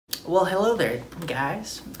Well, hello there,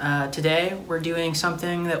 guys. Today we're doing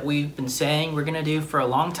something that we've been saying we're gonna do for a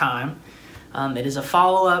long time. It is a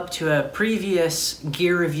follow-up to a previous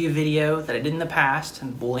gear review video that I did in the past,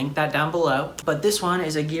 and we'll link that down below. But this one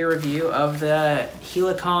is a gear review of the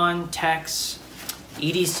Helikon-Tex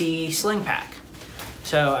EDC Sling pack.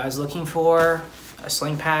 So I was looking for a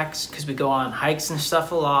sling packs because we go on hikes and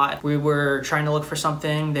stuff a lot. We were trying to look for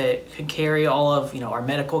something that could carry all of, our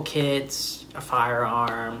medical kits, a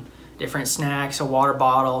firearm, different snacks, a water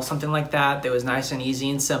bottle, something like that was nice and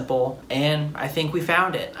easy and simple. And I think we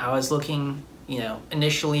found it. I was looking,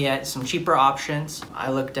 initially at some cheaper options.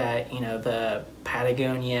 I looked at, the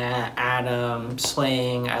Patagonia, Atom,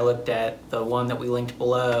 Sling. I looked at the one that we linked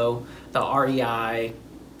below, the REI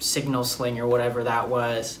Signal Sling or whatever that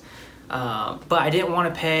was. But I didn't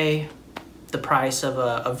want to pay the price of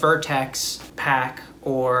a Vertex pack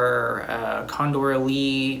or a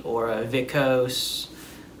whle or a Vicos.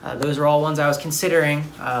 Those are all ones I was considering,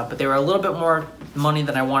 but they were a little bit more money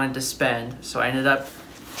than I wanted to spend. So I ended up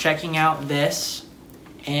checking out this,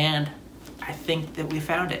 and I think that we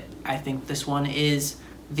found it. I think this one is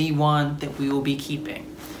the one that we will be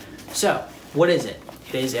keeping. So what is it?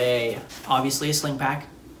 It is obviously a sling pack.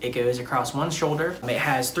 It goes across one shoulder. It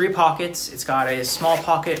has 3 pockets. It's got a small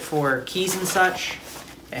pocket for keys and such.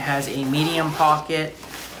 It has a medium pocket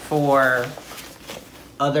for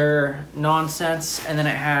other nonsense. And then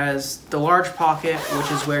it has the large pocket, which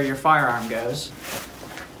is where your firearm goes.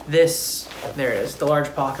 There it is, the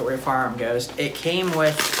large pocket where your firearm goes. It came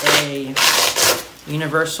with a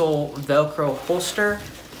universal Velcro holster.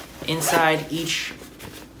 Inside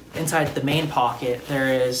the main pocket, there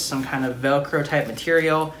is some kind of Velcro type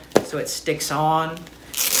material, so it sticks on.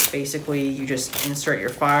 Basically, you just insert your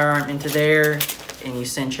firearm into there and you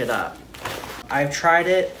cinch it up. I've tried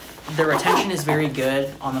it. The retention is very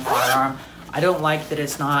good on the firearm. I don't like that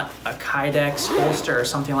it's not a Kydex holster or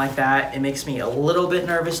something like that. It makes me a little bit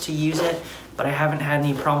nervous to use it, but I haven't had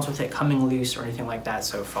any problems with it coming loose or anything like that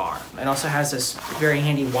so far. It also has this very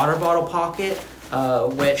handy water bottle pocket,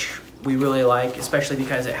 which we really like, especially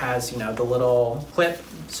because it has, the little clip,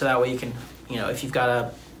 so that way you can, if you've got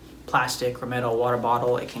a plastic or metal water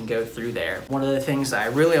bottle, it can go through there. One of the things that I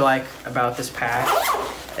really like about this pack,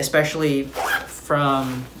 especially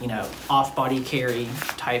from, off-body carry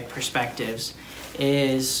type perspectives,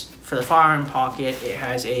 is for the firearm pocket, it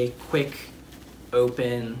has a quick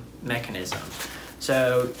open mechanism.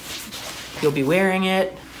 So you'll be wearing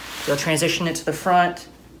it, you'll transition it to the front,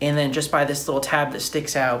 and then just by this little tab that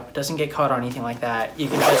sticks out, doesn't get caught or anything like that, you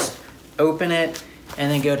can just open it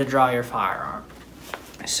and then go to draw your firearm.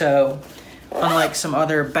 So unlike some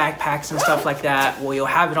other backpacks and stuff like that, well, you'll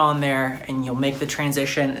have it on there and you'll make the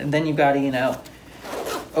transition, and then you've got to,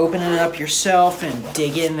 open it up yourself and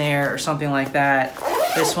dig in there or something like that.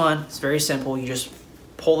 This one, it's very simple. You just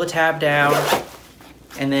pull the tab down,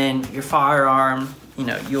 and then your firearm,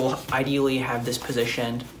 you'll ideally have this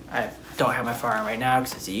positioned. I don't have my firearm right now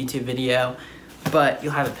because it's a YouTube video, but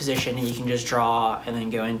you'll have it positioned and you can just draw and then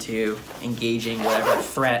go into engaging whatever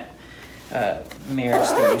threat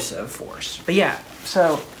merits the use of force. But yeah,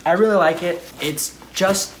 so I really like it. It's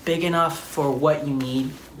just big enough for what you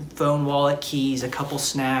need: phone, wallet, keys, a couple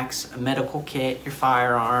snacks, a medical kit, your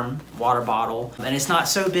firearm, water bottle. And it's not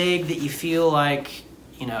so big that you feel like,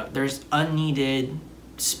 there's unneeded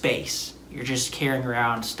space. You're just carrying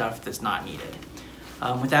around stuff that's not needed.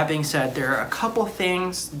 With that being said, there are a couple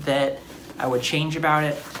things that I would change about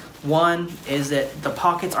it. One is that the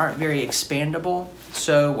pockets aren't very expandable.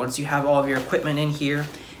 So once you have all of your equipment in here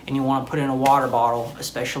and you want to put in a water bottle,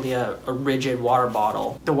 especially a rigid water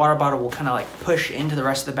bottle, the water bottle will kind of like push into the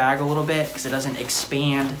rest of the bag a little bit because it doesn't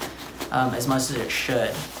expand as much as it should.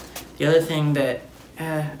 The other thing that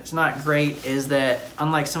is not great is that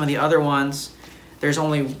unlike some of the other ones, there's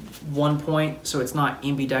only one point, so it's not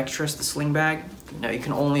ambidextrous, the sling bag. You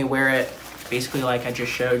can only wear it basically like I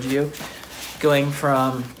just showed you, going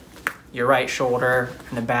from your right shoulder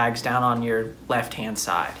and the bag's down on your left-hand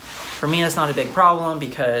side. For me, that's not a big problem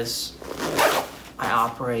because I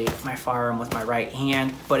operate my firearm with my right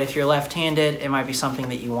hand, but if you're left-handed, it might be something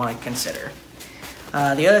that you want to consider.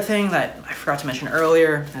 The other thing that I forgot to mention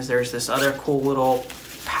earlier is there's this other cool little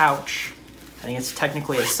pouch. I think it's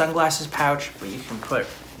technically a sunglasses pouch, but you can put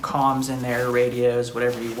comms in there, radios,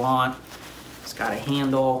 whatever you want. It's got a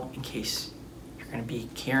handle in case you're going to be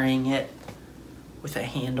carrying it with a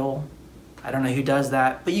handle. I don't know who does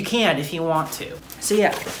that, but you can if you want to. So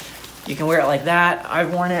yeah, you can wear it like that.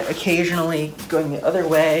 I've worn it occasionally going the other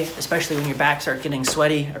way, especially when your back starts getting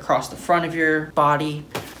sweaty across the front of your body.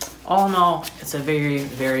 All in all, it's a very,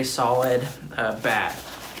 very solid bag.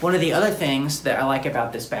 One of the other things that I like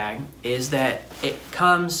about this bag is that it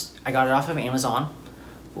comes, I got it off of Amazon,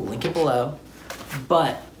 we'll link it below,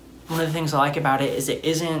 but one of the things I like about it is it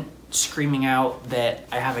isn't screaming out that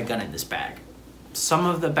I have a gun in this bag. Some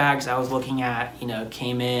of the bags I was looking at, you know,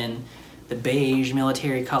 came in the beige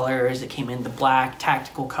military colors, it came in the black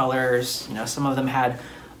tactical colors, you know, some of them had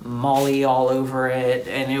Molly all over it,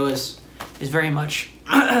 and it was very much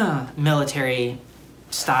military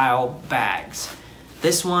style bags.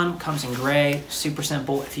 This one comes in gray, super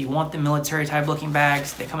simple. If you want the military type looking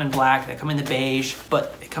bags, they come in black, they come in the beige,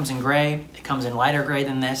 but it comes in gray, it comes in lighter gray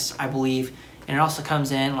than this, I believe, and it also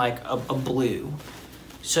comes in like a blue.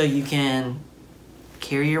 So you can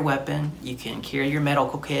carry your weapon, you can carry your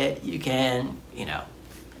medical kit, you can, you know,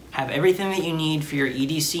 have everything that you need for your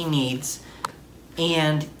EDC needs,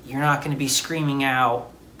 and you're not gonna be screaming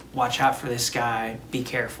out, watch out for this guy, be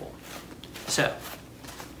careful. So,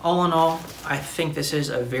 all in all, I think this is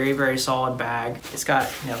a very, very solid bag. It's got,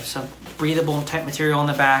 you know, some breathable type material on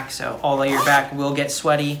the back, so although your back will get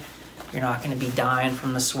sweaty, you're not gonna be dying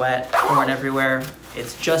from the sweat pouring everywhere.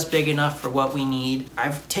 It's just big enough for what we need.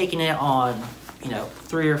 I've taken it on, you know,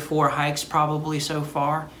 3 or 4 hikes probably so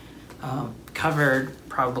far. Covered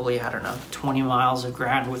probably, I don't know, 20 miles of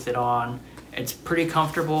ground with it on. It's pretty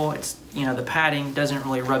comfortable. It's, you know, the padding doesn't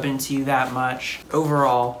really rub into you that much.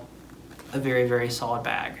 Overall, a very, very solid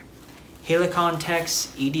bag.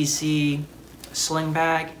 Helikon-Tex EDC Sling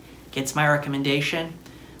bag gets my recommendation.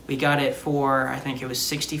 We got it for, I think it was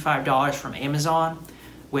 $65 from Amazon,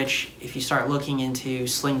 which if you start looking into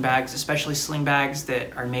sling bags, especially sling bags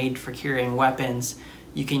that are made for carrying weapons,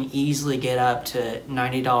 you can easily get up to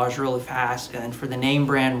 $90 really fast. And then for the name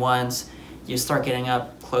brand ones, you start getting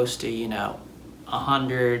up close to, you know,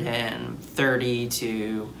 $130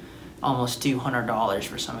 to almost $200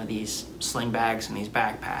 for some of these sling bags and these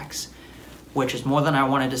backpacks, which is more than I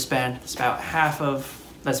wanted to spend. It's about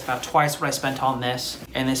that's about twice what I spent on this,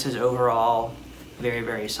 and this is overall very,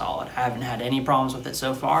 very solid. I haven't had any problems with it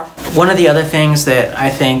so far. One of the other things that I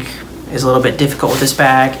think is a little bit difficult with this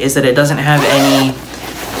bag is that it doesn't have any,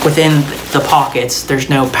 within the pockets, there's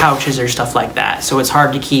no pouches or stuff like that. So it's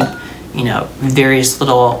hard to keep, you know, various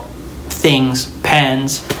little things,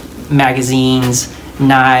 pens, magazines,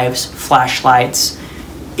 knives, flashlights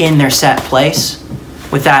in their set place.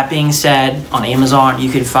 With that being said, on Amazon you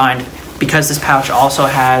could find, because this pouch also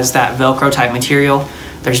has that Velcro type material,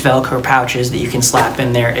 there's Velcro pouches that you can slap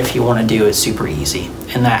in there if you want to do it super easy.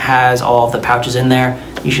 And that has all of the pouches in there,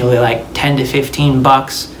 usually like 10 to 15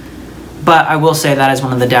 bucks. But I will say that is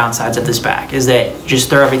one of the downsides of this bag, is that you just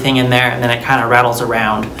throw everything in there and then it kind of rattles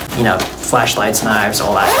around, you know, flashlights, knives,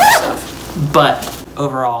 all that kind of stuff. But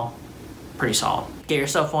overall, pretty solid. Get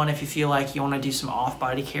yourself one if you feel like you want to do some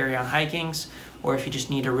off-body carry on hikings, or if you just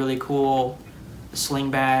need a really cool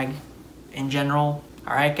sling bag in general.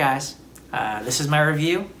 All right, guys, this is my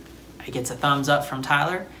review. It gets a thumbs up from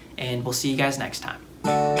Tyler, and we'll see you guys next time.